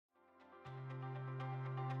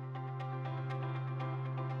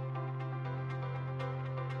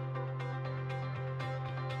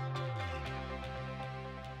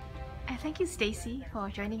Thank you, Stacey, for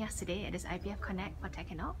joining us today at this IBF Connect for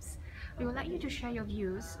Tech and Ops. We would like you to share your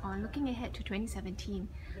views on looking ahead to 2017.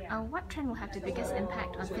 What trend will have the biggest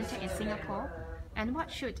impact on fintech in Singapore, and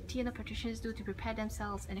what should T&O practitioners do to prepare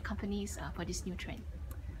themselves and the companies for this new trend?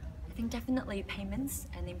 I think definitely payments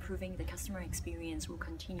and improving the customer experience will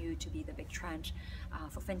continue to be the big trend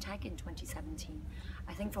for fintech in 2017.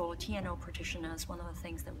 I think for T&O practitioners, one of the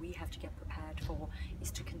things that we have to get prepared for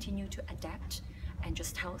is to continue to adapt and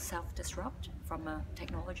just self-disrupt from a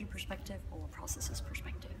technology perspective or a processes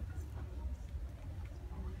perspective.